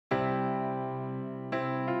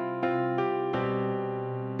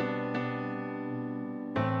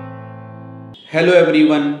Hello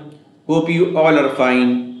everyone, hope you all are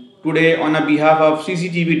fine. Today on a behalf of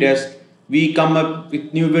CCTV desk, we come up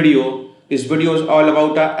with new video. This video is all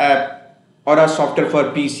about a app or a software for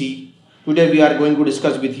PC. Today we are going to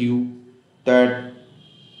discuss with you that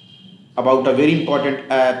about a very important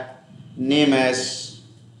app named as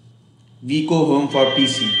Vico Home for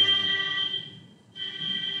PC.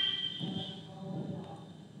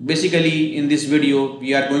 Basically, in this video,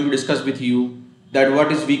 we are going to discuss with you that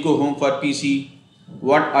what is Vico Home for PC,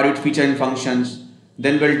 what are its features and functions.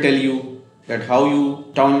 Then we'll tell you that how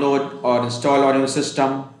you download or install on your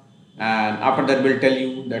system, and after that we'll tell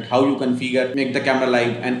you that how you configure, make the camera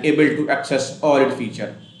live and able to access all its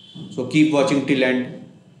features. So keep watching till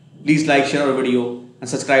end. Please like, share our video and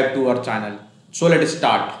subscribe to our channel. So let us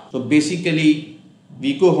start. So basically,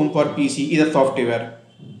 Vico Home for PC is a software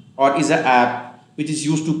or is an app which is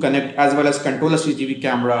used to connect as well as control a CCTV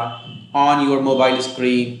camera on your mobile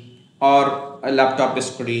screen or a laptop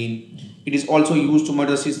screen. It is also used to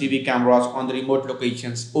monitor CCTV cameras on the remote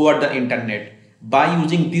locations over the internet. By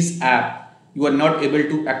using this app, you are not able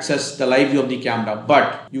to access the live view of the camera,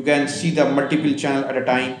 but you can see the multiple channels at a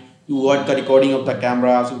time. You watch the recording of the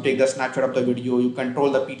cameras, you take the snapshot of the video, you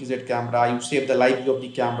control the PTZ camera, you save the live view of the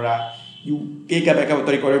camera, you take a backup of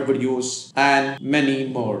the recorded videos and many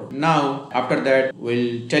more. Now after that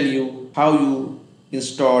we'll tell you how you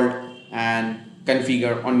install and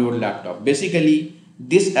configure on your laptop. Basically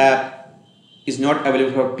this app is not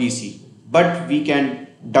available for PC, but we can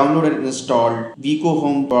download and install Vico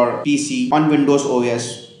Home for PC on Windows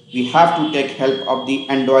OS. We have to take help of the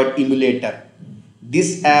Android emulator.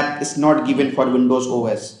 This app is not given for Windows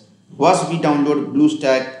OS. First we download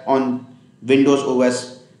BlueStacks on Windows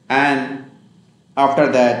OS, and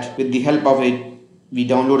after that with the help of it we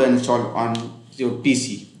download and install on your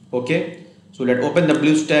PC. Okay, so let's open the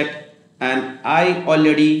BlueStacks, and I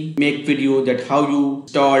already make video that how you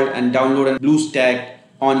install and download a BlueStacks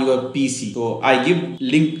on your PC. So I give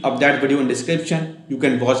link of that video in description. You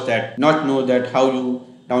can watch that, not know that how you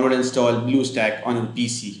download and install BlueStacks on your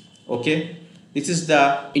PC. Okay, this is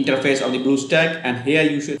the interface of the BlueStacks, and here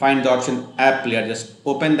you should find the option App Player. Just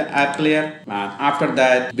open the App Player, and after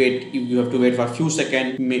that wait, you have to wait for a few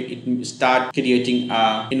seconds. It start creating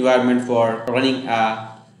a environment for running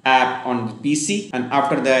a app on the PC, and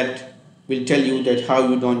after that we'll tell you that how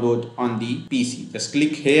you download on the PC. Just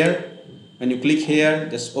click here. When you click here,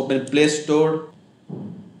 just open Play Store.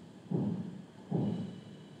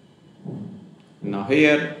 Now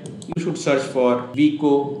here you should search for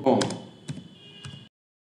Vico Home.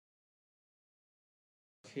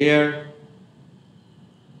 Here,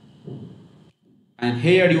 and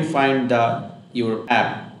here you find your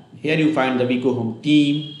app. Here you find the Vico Home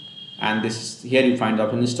team, and here you find the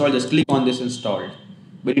option install. Just click on this installed.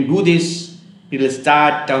 When you do this, it will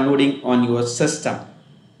start downloading on your system.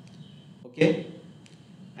 Okay,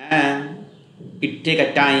 and it take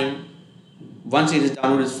a time. Once it is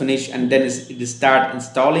downloaded is finished, and then it will start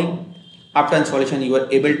installing. After installation, you are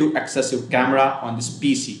able to access your camera on this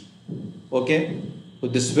PC. Okay, so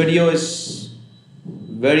this video is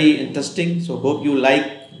very interesting, so hope you like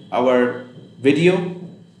our video.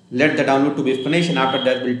 Let the download to be finished, and after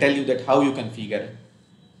that we'll tell you that how you configure.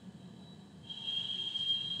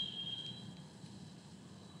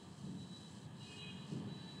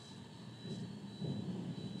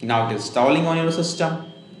 Now it is installing on your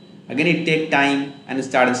system. Again it take time and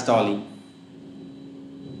start installing.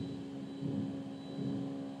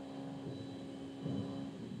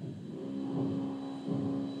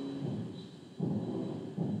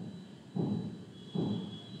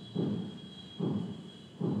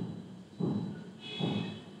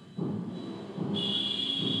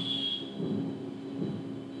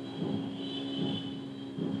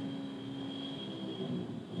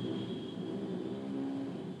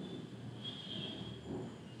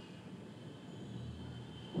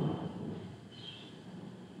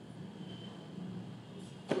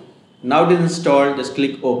 Now it is installed. Just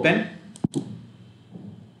click open.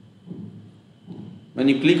 When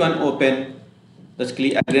you click on open, just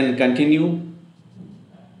click again and continue,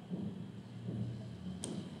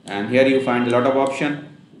 and here you find a lot of options,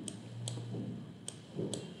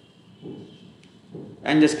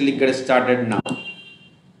 and just click get started now.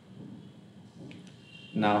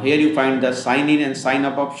 Now here you find the sign in and sign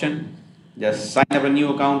up option. Just sign up a new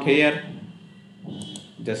account here.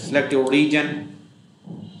 Just select your region.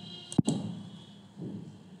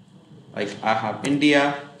 Like I have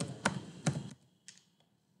India.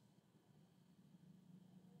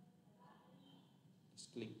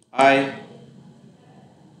 Just click I,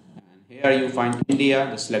 and here you find India.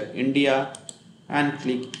 Just select India and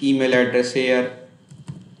click email address here.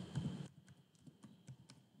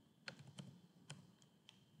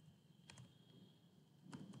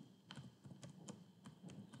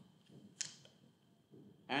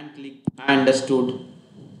 and click understood.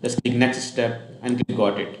 Just click next step and click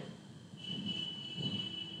got it.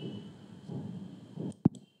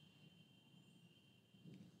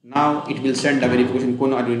 Now it will send a verification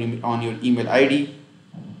code on your email ID.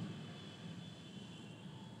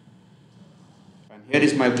 And here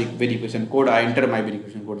is my verification code. I enter my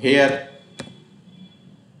verification code here.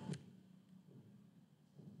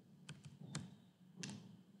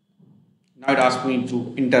 Now it asks me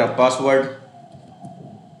to enter a password.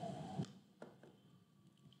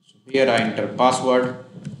 So here I enter password.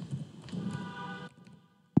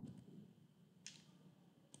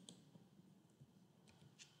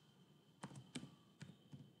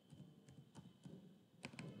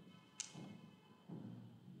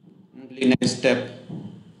 Click next step.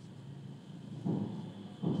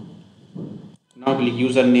 Now click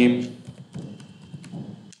username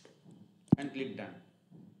and click done.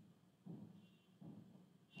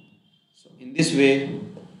 So in this way,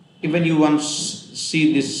 even you want to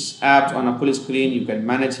see this app on a full screen, you can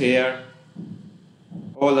manage here.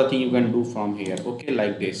 All the thing you can do from here. Okay,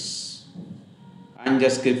 like this. And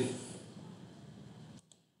just give.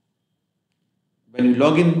 When you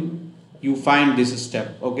log in, you find this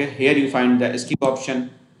step. Okay, here you find the escape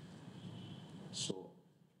option. So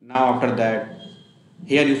now after that,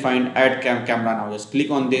 here you find add camera. Now just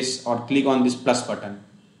click on this or click on this plus button.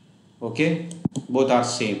 Okay, both are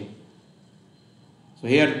same. So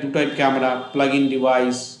here two type camera, plug-in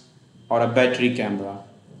device or a battery camera.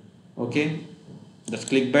 Okay, just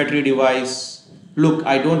click battery device. Look,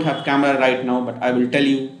 I don't have camera right now, but I will tell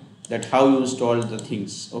you that how you install the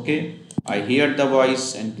things. Okay, I hear the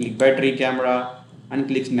voice and click battery camera and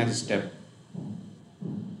click next step.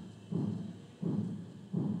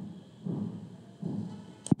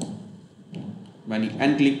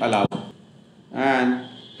 And click allow, and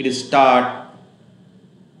it is start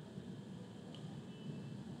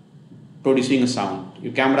producing a sound.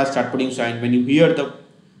 Your camera start producing sound. When you hear the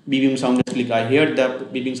beeping sound, just click I hear the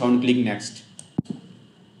beeping sound, click next.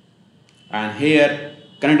 And here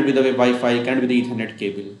connect with the Wi-Fi, connect with the Ethernet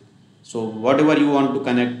cable. So whatever you want to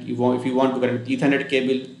connect, if you want to connect with Ethernet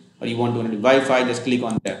cable or you want to connect with Wi-Fi, just click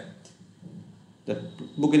on that.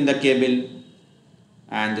 Book in the cable,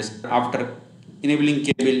 and just after enabling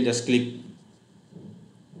cable, just click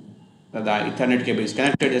the Ethernet cable is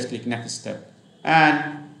connected, just click next step.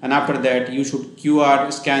 And after that, you should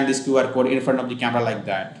scan this QR code in front of the camera like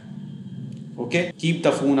that. Okay, keep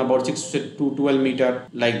the phone about 6 to 12 meter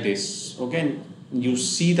like this. Okay, you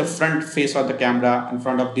see the front face of the camera in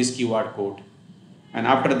front of this QR code, and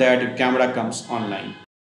after that your camera comes online.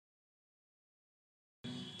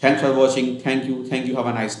 Thanks for watching. Thank you. Have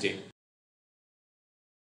a nice day.